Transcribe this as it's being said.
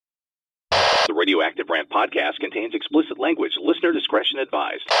Radioactive Rant podcast contains explicit language. Listener discretion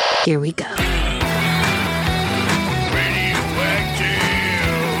advised. Here we go.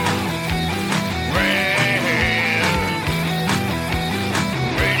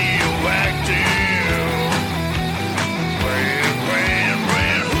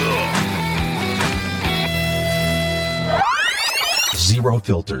 Zero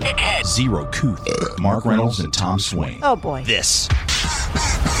filter, zero couth. Mark Reynolds and Tom Swain. Oh, boy. This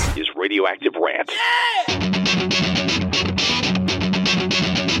is Radioactive Rant.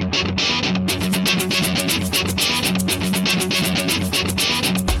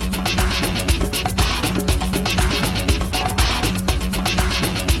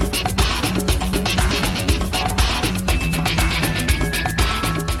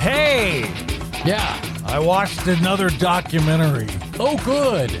 Hey! Yeah. I watched another documentary Oh,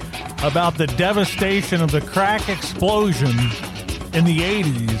 good. about the devastation of the crack explosion in the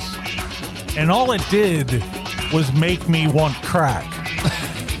 80s, and all it did was make me want crack.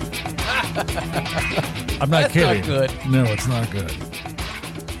 I'm not That's kidding. not good. No, it's not good.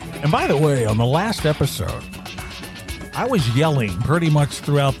 And by the way, on the last episode, I was yelling pretty much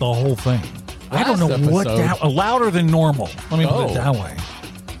throughout the whole thing. I don't know what that, louder than normal. Let me put it that way.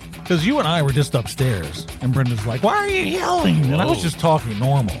 Because you and I were just upstairs, and Brenda's like, "Why are you yelling?" And I was just talking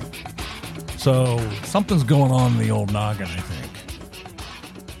normal. So something's going on in the old noggin, I think.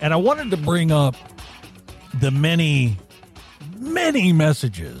 And I wanted to bring up the many, many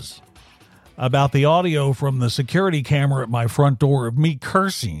messages about the audio from the security camera at my front door of me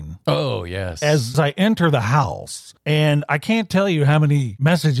cursing Oh, yes. as I enter the house. And I can't tell you how many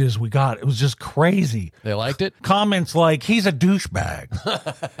messages we got. It was just crazy. They liked it? Comments like, "He's a douchebag.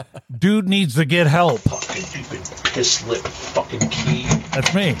 Dude needs to get help." fucking stupid piss lip fucking key.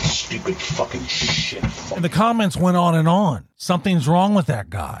 That's me. Stupid fucking shit. And the comments went on and on. Something's wrong with that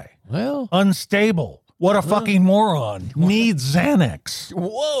guy. Well, Unstable. What a fucking moron. Needs Xanax.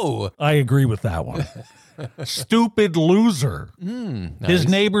 whoa. I agree with that one. Stupid loser. His Nice.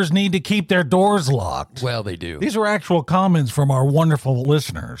 neighbors need to keep their doors locked. Well, they do. These are actual comments from our wonderful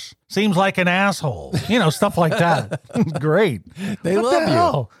listeners. Seems like an asshole. You know, stuff like that. Great. They What love the you.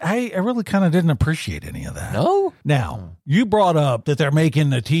 hell? I really kind of didn't appreciate any of that. No? Now, you brought up that they're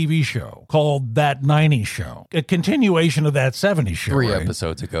making a TV show called That 90s Show, a continuation of That 70s Show. 3 right?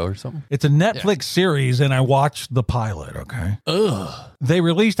 episodes ago or something. It's a Netflix series, and I watched the pilot, okay? Ugh. They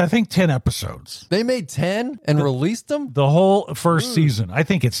released, I think, 10 episodes. They made 10 and released them? The whole first season. I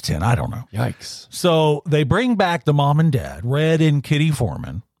think it's 10. I don't know. Yikes. So they bring back the mom and dad, Red and Kitty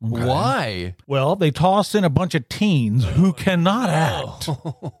Foreman. Okay. Why? Well, they toss in a bunch of teens who cannot act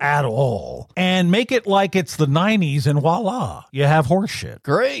at all and make it like it's the 90s, and voila, you have horse shit.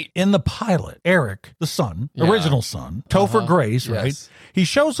 Great. In the pilot, Eric, the son, Yeah. original son, Topher Grace, right? Yes. He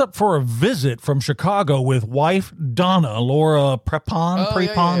shows up for a visit from Chicago with wife Donna, Laura Prepon. Oh,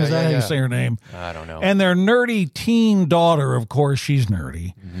 Prepon, yeah, is that how yeah. you say her name? I don't know. And their nerdy teen daughter, of course, she's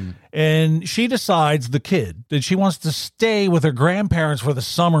nerdy. And she decides, the kid, that she wants to stay with her grandparents for the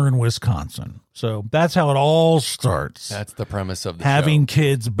summer in Wisconsin. So that's how it all starts. That's the premise of the Having show.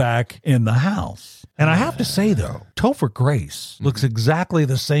 kids back in the house. And I have to say, though, Topher Grace looks exactly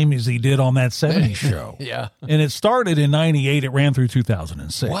the same as he did on that 70s show. Yeah. And it started in 98. It ran through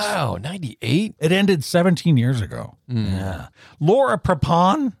 2006. Wow, 98? It ended 17 years ago. Yeah. Laura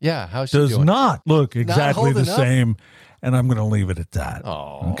Prepon Yeah, how's she does doing? not look exactly the holding up? same. And I'm going to leave it at that.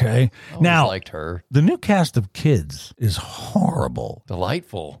 Oh, Okay. I always Now, liked her. the new cast of Kids is horrible.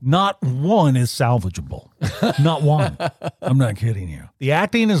 Delightful. Not one is salvageable. Not one. I'm not kidding you. The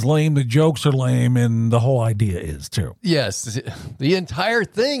acting is lame, the jokes are lame, and the whole idea is too. Yes, the entire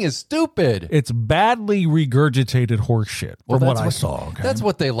thing is stupid. It's badly regurgitated horse shit from what I saw. Okay? That's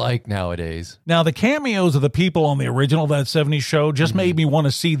what they like nowadays. Now, the cameos of the people on the original That 70s Show just made me want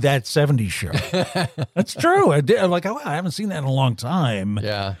to see That 70s Show. That's true. I did. I'm like, oh, I haven't seen that in a long time.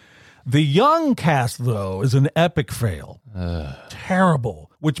 Yeah. The young cast, though, is an epic fail.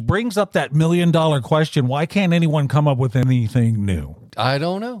 Terrible. Which brings up that $1 million question. Why can't anyone come up with anything new I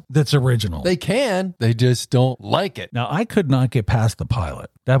don't know. that's original? They can. They just don't like it. Now, I could not get past the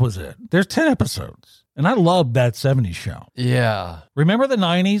pilot. That was it. There's 10 episodes. And I loved That 70s Show. Yeah. Remember the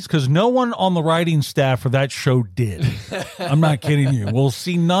 90s? Because no one on the writing staff for that show did. I'm not kidding you. We'll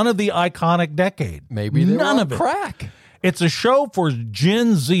see none of the iconic decade. Maybe they none were on of it. crack. It's a show for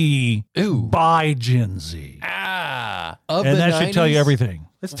Gen Z Ooh. by Gen Z. Ah. Of And the that should tell you 90s? everything.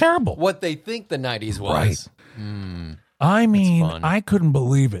 It's terrible. What they think the 90s was. Right. I mean, fun. I couldn't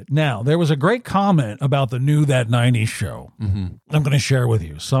believe it. Now, there was a great comment about the new That 90s Show. I'm going to share with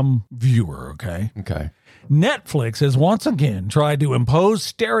you. Some viewer, okay? Okay. Netflix has once again tried to impose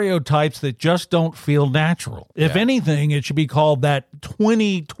stereotypes that just don't feel natural. If anything, it should be called that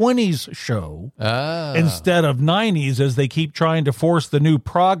 2020s show instead of 90s, as they keep trying to force the new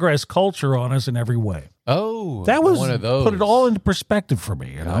progress culture on us in every way. Oh, That was one of those. put it all into perspective for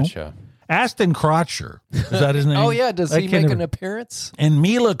me, you know? Gotcha. Aston Kutcher, is that his name? Oh, yeah. Does I he can't make even- an appearance? And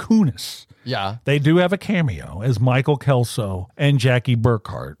Mila Kunis. Yeah. They do have a cameo as Michael Kelso and Jackie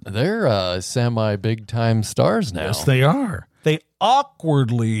Burkhart. They're semi-big time stars now. Yes, they are. They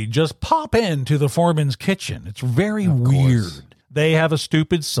awkwardly just pop into the foreman's kitchen. It's very weird. They have a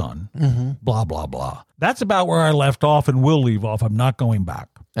stupid son. Blah, blah, blah. That's about where I left off and will leave off. I'm not going back.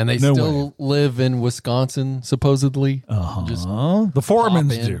 And they No still way. live in Wisconsin, supposedly. Just The Foremans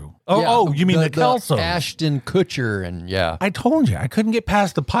pop in. do. Yeah, Oh, you mean the Kelsos? Ashton Kutcher and I told you, I couldn't get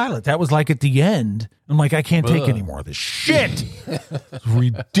past the pilot. That was like at the end. I'm like, I can't take Ugh. any more of this shit. It's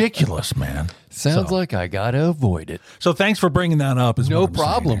ridiculous, man. sounds So- like I gotta avoid it. So thanks for bringing that up. Is No what I'm saying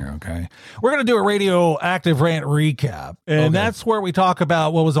problem. here, okay, we're going to do a radioactive rant recap, and Okay. that's where we talk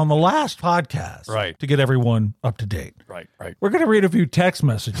about what was on the last podcast, Right. To get everyone up to date. Right. We're going to read a few text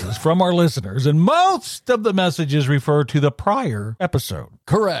messages from our listeners, and most of the messages refer to the prior episode.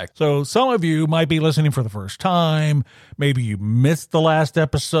 Correct. So some of you might be listening for the first time. Maybe you missed the last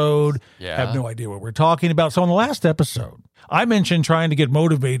episode. Yeah. Have no idea what we're talking about. So in the last episode, I mentioned trying to get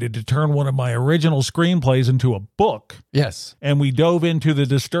motivated to turn one of my original screenplays into a book. Yes. And we dove into the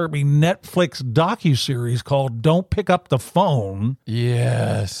disturbing Netflix docuseries called Don't Pick Up the Phone,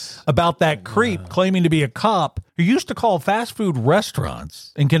 Yes. about that creep claiming to be a cop who used to call fast food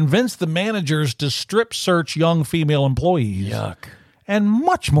restaurants and convince the managers to strip search young female employees. Yuck. And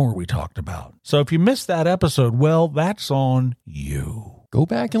much more we talked about. So if you missed that episode, well, that's on you. Go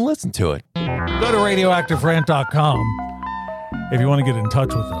back and listen to it. Go to radioactiverant.com if you want to get in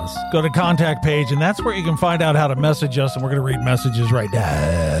touch with us. Go to contact page, and that's where you can find out how to message us, and we're going to read messages right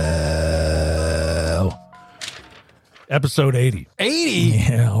now. Episode 80. 80?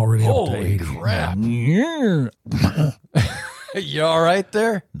 Yeah, already up to Holy 80. crap. Yeah. You all right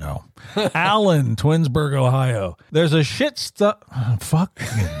there? No. Alan, Twinsburg, Ohio. There's a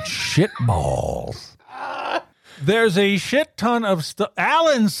fucking shit balls. There's a shit ton of stuff.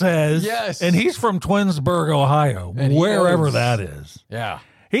 Alan says, Yes. and he's from Twinsburg, Ohio, And he wherever knows. that is. Yeah.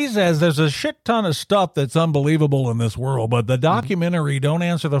 He says there's a shit ton of stuff that's unbelievable in this world, but the documentary Don't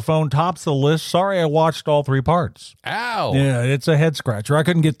Answer the Phone tops the list. Sorry, I watched all 3 parts. Ow. Yeah, it's a head scratcher. I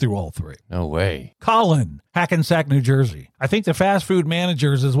couldn't get through all 3. No way. Colin, Hackensack, New Jersey. I think the fast food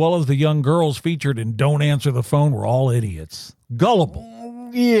managers, as well as the young girls featured in Don't Answer the Phone, were all idiots.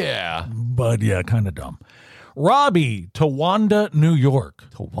 Gullible, Yeah. but yeah, kind of dumb. Robbie, Towanda, New York.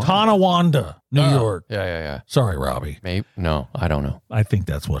 Tonawanda, New York. Yeah. Sorry, Robbie. Maybe. No, I don't know. I think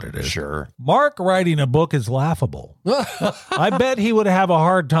that's what it is. Sure. Mark writing a book is laughable. I bet he would have a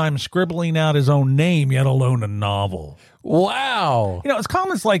hard time scribbling out his own name, yet alone a novel. Wow. You know, it's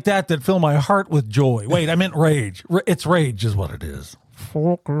comments like that that fill my heart with joy. Wait, I meant rage. It's rage is what it is.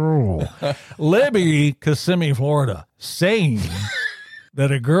 Fuck you. Libby, Kissimmee, Florida, saying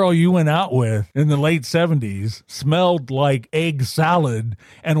that a girl you went out with in the late 70s smelled like egg salad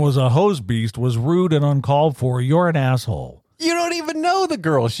and was a hose beast was rude and uncalled for. You're an asshole. You don't even know the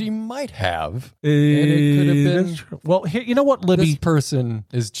girl. She might have. And it could have been. That's true. Well, here, you know what, Libby? This person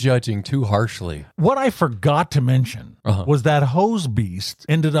is judging too harshly. What I forgot to mention was that hose beast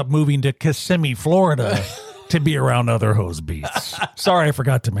ended up moving to Kissimmee, Florida to be around other hose beasts. Sorry, I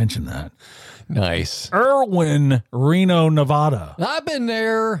forgot to mention that. Nice. Irwin, Reno, Nevada. I've been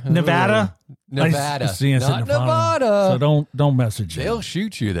there. Nevada? Ugh. Nevada. I see it said Not Nevada. So don't message me. They'll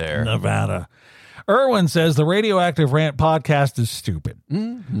shoot you there. Nevada. Irwin says the Radioactive Rant podcast is stupid.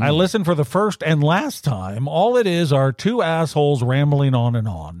 I listened for the first and last time. All it is are 2 assholes rambling on and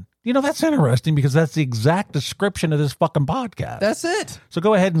on. You know, that's interesting because that's the exact description of this fucking podcast. That's it. So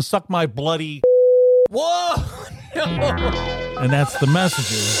go ahead and suck my bloody... Whoa. No. And that's the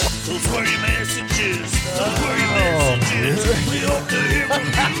messages. Those were your messages. Those were your messages. We hope to hear from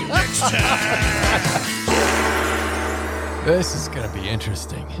you next time. This is going to be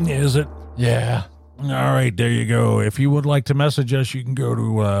interesting. Is it? Yeah. All right, there you go. If you would like to message us, you can go to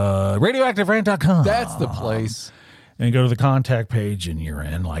radioactiverant.com. That's the place. And go to the contact page, and you're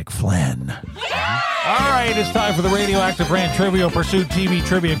in like Flynn. All right, it's time for the Radioactive Rant Trivial Pursuit TV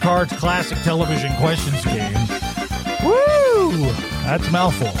Trivia Cards Classic Television Questions game. Woo! That's a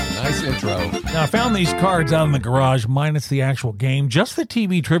mouthful. Nice intro. Now, I found these cards out in the garage, minus the actual game, just the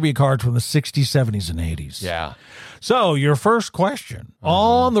TV trivia cards from the 60s, 70s, and 80s. Yeah. So, your first question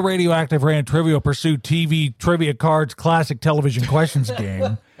on the Radioactive Rant Trivial Pursuit TV Trivia Cards Classic Television Questions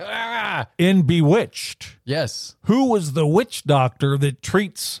game. In Bewitched, Yes. who was the witch doctor that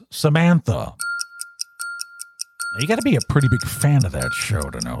treats Samantha? Now, you got to be a pretty big fan of that show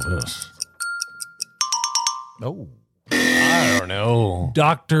to know this. Oh. I don't know.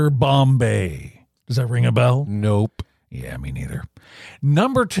 Dr. Bombay. Does that ring a bell? Nope. Yeah, me neither.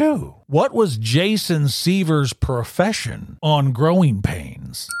 Number 2. What was Jason Seaver's profession on Growing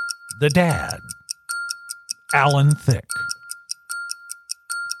Pains? The dad. Alan Thicke.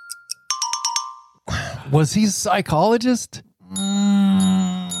 Was he a psychologist?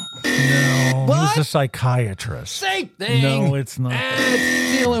 No. He was a psychiatrist. Same thing. No, it's not.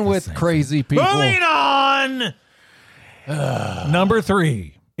 It's dealing with crazy people. Moving on. Number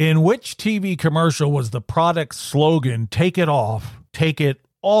 3. In which TV commercial was the product slogan, take it off, take it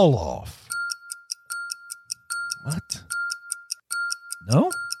all off? What? No?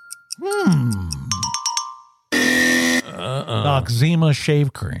 Noxzema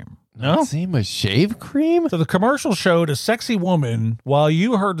shave cream. No? Noxzema shave cream? So the commercial showed a sexy woman while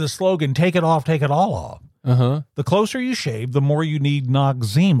you heard the slogan, take it off, take it all off. Uh-huh. The closer you shave, the more you need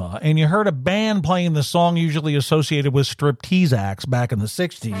Noxzema. And you heard a band playing the song usually associated with striptease acts back in the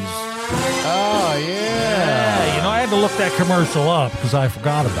 60s. Oh, yeah. You know, I had to look that commercial up because I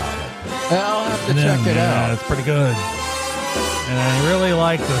forgot about it. I'll have to check it out. It's pretty good. And I really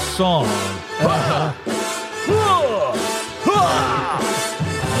like the song. Oh, boy.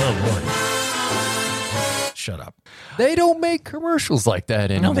 Shut up. They don't make commercials like that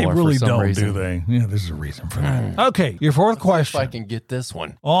anymore. No, they really for some don't, reason. do they? Yeah, there's a reason for that. Okay, your fourth question. If I can get this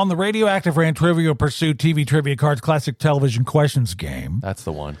one. On the Radioactive Rant Trivial Pursuit TV Trivia Cards Classic Television Questions game, That's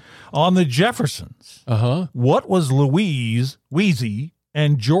the one. on the Jeffersons, Uh-huh. what was Louise, Wheezy,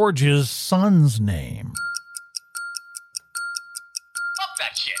 and George's son's name? Fuck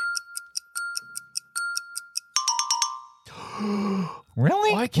that shit.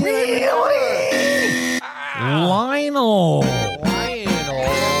 Really? Why can't I Lionel.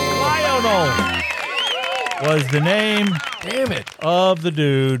 Lionel was the name Damn it. of the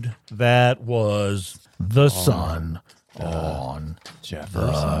dude that was the son on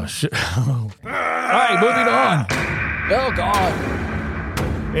Jefferson. All right, moving on. Oh,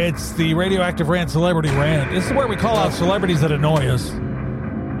 God. It's the Radioactive Rant Celebrity Rant. This is where we call out celebrities that annoy us.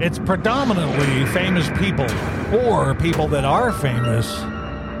 It's predominantly famous people or people that are famous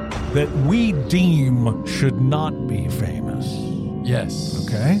that we deem should not be famous. Yes.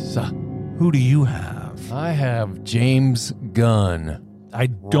 Okay. So, Who do you have? I have James Gunn. I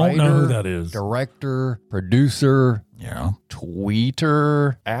don't know who that is. Director, producer, Yeah.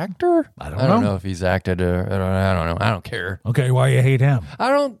 tweeter, actor? I don't know. if he's acted. I don't know. I don't care. Okay, why you hate him? I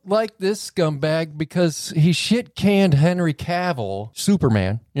don't like this scumbag because he shit-canned Henry Cavill,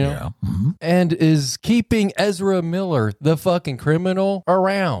 Superman, you know, Yeah. Mhm. and is keeping Ezra Miller, the fucking criminal,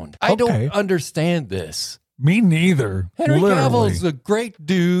 around. I Okay. don't understand this. Me neither. Henry Literally. Cavill's a great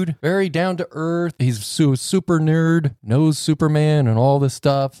dude, very down to earth. He's super nerd, knows Superman and all this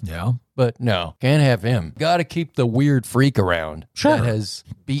stuff. Yeah. But no, can't have him. Got to keep the weird freak around. Sure. That has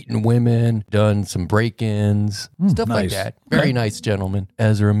beaten women, done some break-ins, stuff like nice. that. Very nice gentleman.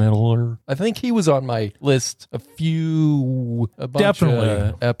 Ezra Miller. I think he was on my list a bunch Definitely.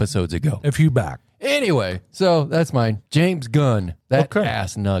 of episodes ago. A few back. Anyway, so that's mine. James Gunn. That Okay.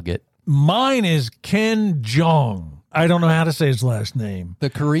 ass nugget. Mine is Ken Jeong. I don't know how to say his last name. The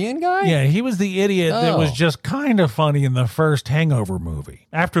Korean guy? Yeah, he was the idiot that was Oh. just kind of funny in the first Hangover movie.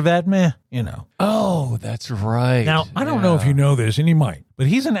 After that, meh, you know. Oh, that's right. Now, I don't know if you know this, and you might, but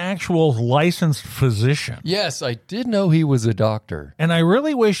he's an actual licensed physician. Yes, I did know he was a doctor. And I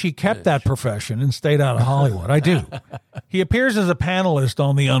really wish he kept that profession and stayed out of Hollywood. I do. He appears as a panelist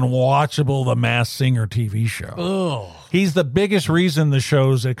on the unwatchable The Masked Singer TV show. Oh. He's the biggest reason the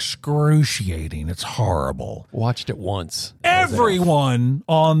show's excruciating. It's horrible. Watched it once. Everyone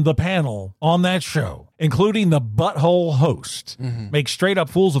on the panel on that show, including the butthole host, make straight up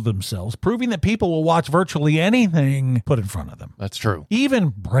fools of themselves, proving that people will watch virtually anything put in front of them. That's true.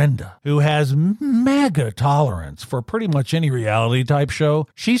 Even Brenda, who has mega tolerance for pretty much any reality type show,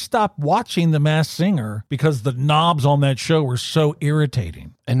 she stopped watching The Masked Singer because the knobs on that show were so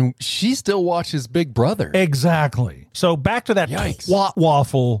irritating. And she still watches Big Brother. Exactly. So back to that Yikes. twat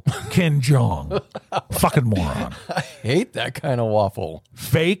waffle, Ken Jeong. Fucking moron. I hate that kind of waffle.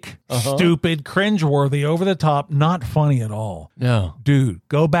 Fake, stupid, cringeworthy, over the top, not funny at all. No. Dude,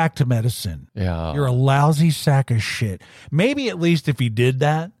 go back to medicine. Yeah. You're a lousy sack of shit. Maybe at least if he did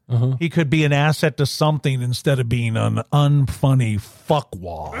that, he could be an asset to something instead of being an unfunny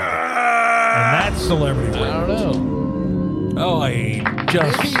fuckwad. And that's celebrity. I don't know. Oh, I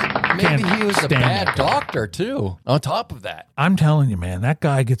just Maybe can't he was a stand bad that guy. doctor, too, on top of that. I'm telling you, man, that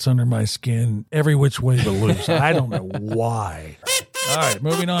guy gets under my skin every which way but loose. I don't know why. All right,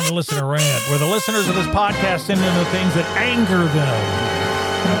 moving on to Listener Rant, where the listeners of this podcast send in the things that anger them.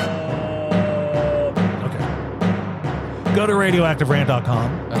 Okay. Go to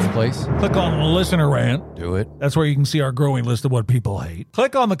radioactiverant.com. That's the place. Click on Listener Rant. Do it. That's where you can see our growing list of what people hate.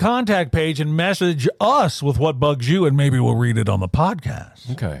 Click on the contact page and message us with what bugs you, and maybe we'll read it on the podcast.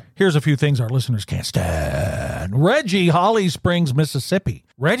 Okay. Here's a few things our listeners can't stand. Reggie, Holly Springs, Mississippi.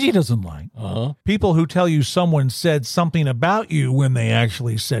 Reggie doesn't like people who tell you someone said something about you when they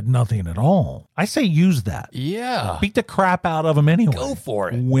actually said nothing at all. I say use that. Yeah. Beat the crap out of them anyway. Go for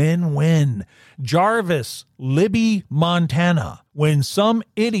it. Win-win. Jarvis, Libby, Montana. When some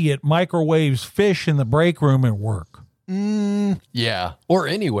idiot microwaves fish in the break room at work. Yeah. Or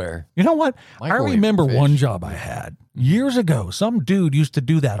anywhere. You know what? Microwave I remember fish. one job I had years ago. Some dude used to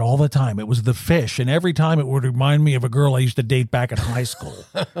do that all the time. It was the fish, and every time it would remind me of a girl I used to date back in high school.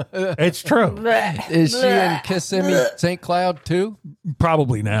 It's true. Is she in Kissimmee, St. Cloud, too?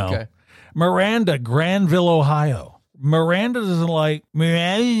 Probably now. Okay. Miranda, Granville, Ohio. Miranda doesn't like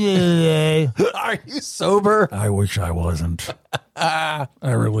Miranda. Are you sober? I wish I wasn't. I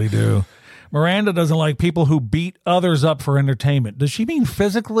really do. Miranda doesn't like people who beat others up for entertainment. Does she mean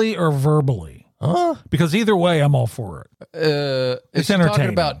physically or verbally? Huh? Because either way, I'm all for it. Is It's she talking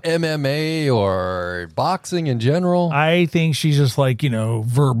entertaining. about MMA or boxing in general? I think she's just like,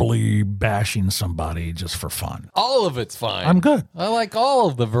 verbally bashing somebody just for fun. All of it's fine. I'm good. I like all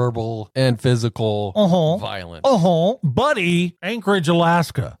of the verbal and physical violence. Buddy, Anchorage,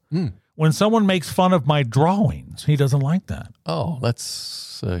 Alaska. When someone makes fun of my drawings, he doesn't like that. Oh,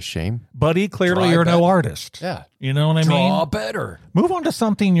 that's a shame. Buddy, clearly Draw you're no better. artist. Yeah. You know what I Draw mean? better. Move on to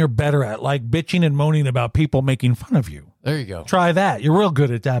something you're better at, like bitching and moaning about people making fun of you. There you go. Try that. You're real good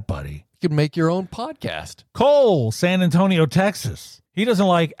at that, buddy. You could make your own podcast. Cole, San Antonio, Texas. He doesn't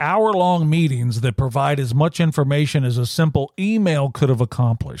like hour-long meetings that provide as much information as a simple email could have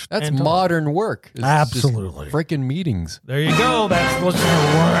accomplished. That's And modern work. It's Absolutely. just freaking meetings. there you go. That's Listener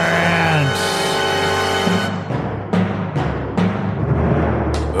Rant.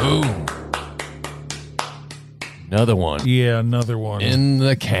 Boom. Another one. Yeah, another one. In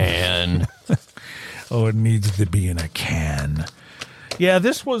the can. Oh, it needs to be in a can. Yeah,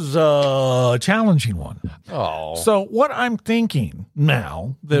 this was a challenging one. Oh. So what I'm thinking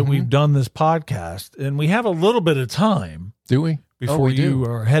now that we've done this podcast and we have a little bit of time Do we? before you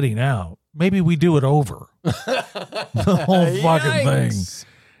are heading out, maybe we do it over. The whole fucking thing. Yikes.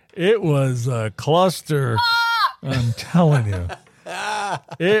 It was a cluster. I'm telling you.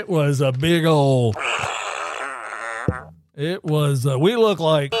 It was a big old. It was, we look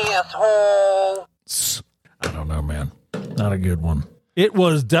like. I don't know, man. Not a good one. It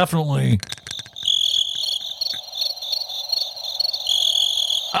was definitely.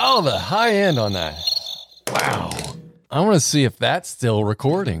 Oh, the high end on that. Wow. I want to see if that's still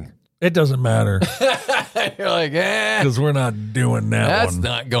recording. It doesn't matter You're like, because we're not doing that that's one.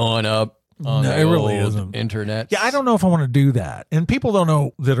 not going up on No, the it really old isn't. internet. Yeah, I don't know if I want to do that. And people don't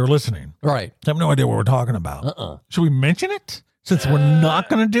know that are listening. Right. I have no idea what we're talking about. Should we mention it since we're not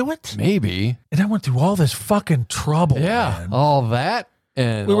going to do it? Maybe. And I went through all this fucking trouble. Yeah. man. All that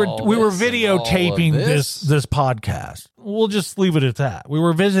and We were all we were this and videotaping all of this podcast. We'll just leave it at that. We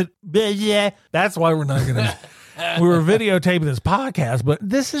were that's why we're not gonna we were videotaping this podcast, but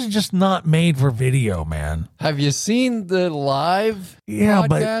this is just not made for video, man. Have you seen the live Yeah,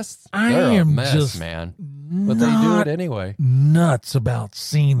 but podcasts? I They're am a mess, just man. But they do not it anyway. nuts about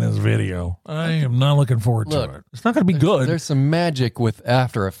seeing this video. I am not looking forward Look, to it. It's not gonna be good. There's some magic with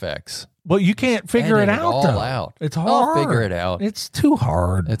After Effects. But you can't figure Edit it it out all though. out. It's I'll hard. figure it out. It's too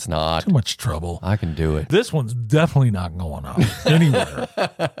hard. It's not. too much trouble. I can do it. This one's definitely not going up anywhere.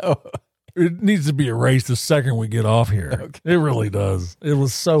 It needs to be erased the second we get off here. It really does. It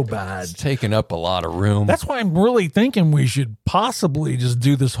was so bad. It's taking up a lot of room. That's why I'm really thinking we should possibly just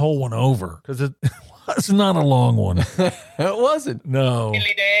do this whole one over because it was not a long one. It wasn't. No.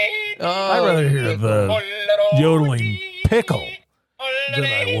 I'd rather hear the yodeling pickle than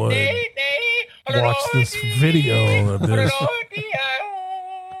I would watch this video of this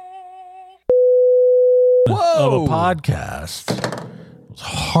of Whoa. a podcast. It was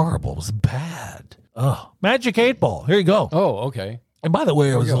horrible. It was bad. Oh, Magic 8 Ball. Here you go. Oh, okay. And by the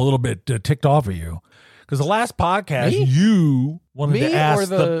way, I was we a go. little bit ticked off of you because the last podcast Me? you wanted Me to ask or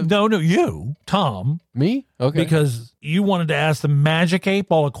the- no, you, Tom, Me? Okay. because you wanted to ask the Magic 8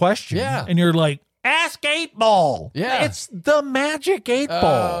 Ball a question. Yeah. And you're like, Ask 8 Ball. Yeah. It's the Magic 8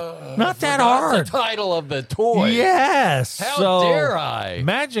 Ball. Not that hard. The title of the toy. Yes. How dare I?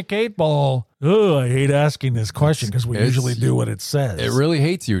 Magic 8 Ball. Oh, I hate asking this question because we usually do what it says. It really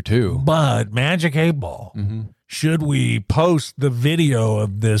hates you, too. But Magic 8 Ball, should we post the video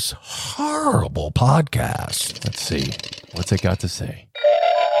of this horrible podcast? Let's see. What's it got to say?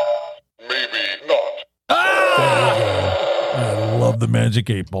 Maybe not. I love the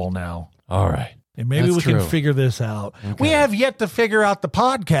Magic 8 Ball now. All right. And maybe That's we true. can figure this out. We have yet to figure out the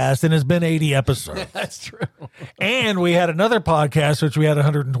podcast, and it's been 80 episodes. That's true. And we had another podcast, which we had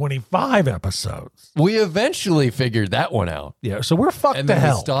 125 episodes. We eventually figured that one out. Yeah, so we're fucked And to then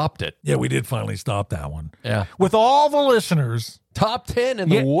hell. we stopped it. Yeah, we did finally stop that one. Yeah. With all the listeners. Top 10 in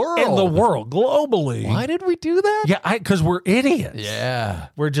the world. In the world, globally. Why did we do that? Yeah, because we're idiots. Yeah.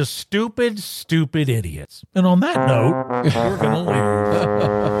 We're just stupid, stupid idiots. And on that note, we're going to leave.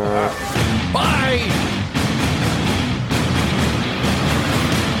 Bye.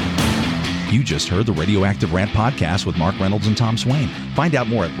 You just heard the Radioactive Rant podcast with Mark Reynolds and Tom Swain. Find out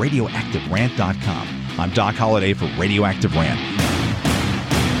more at radioactiverant.com. I'm Doc Holliday for Radioactive Rant.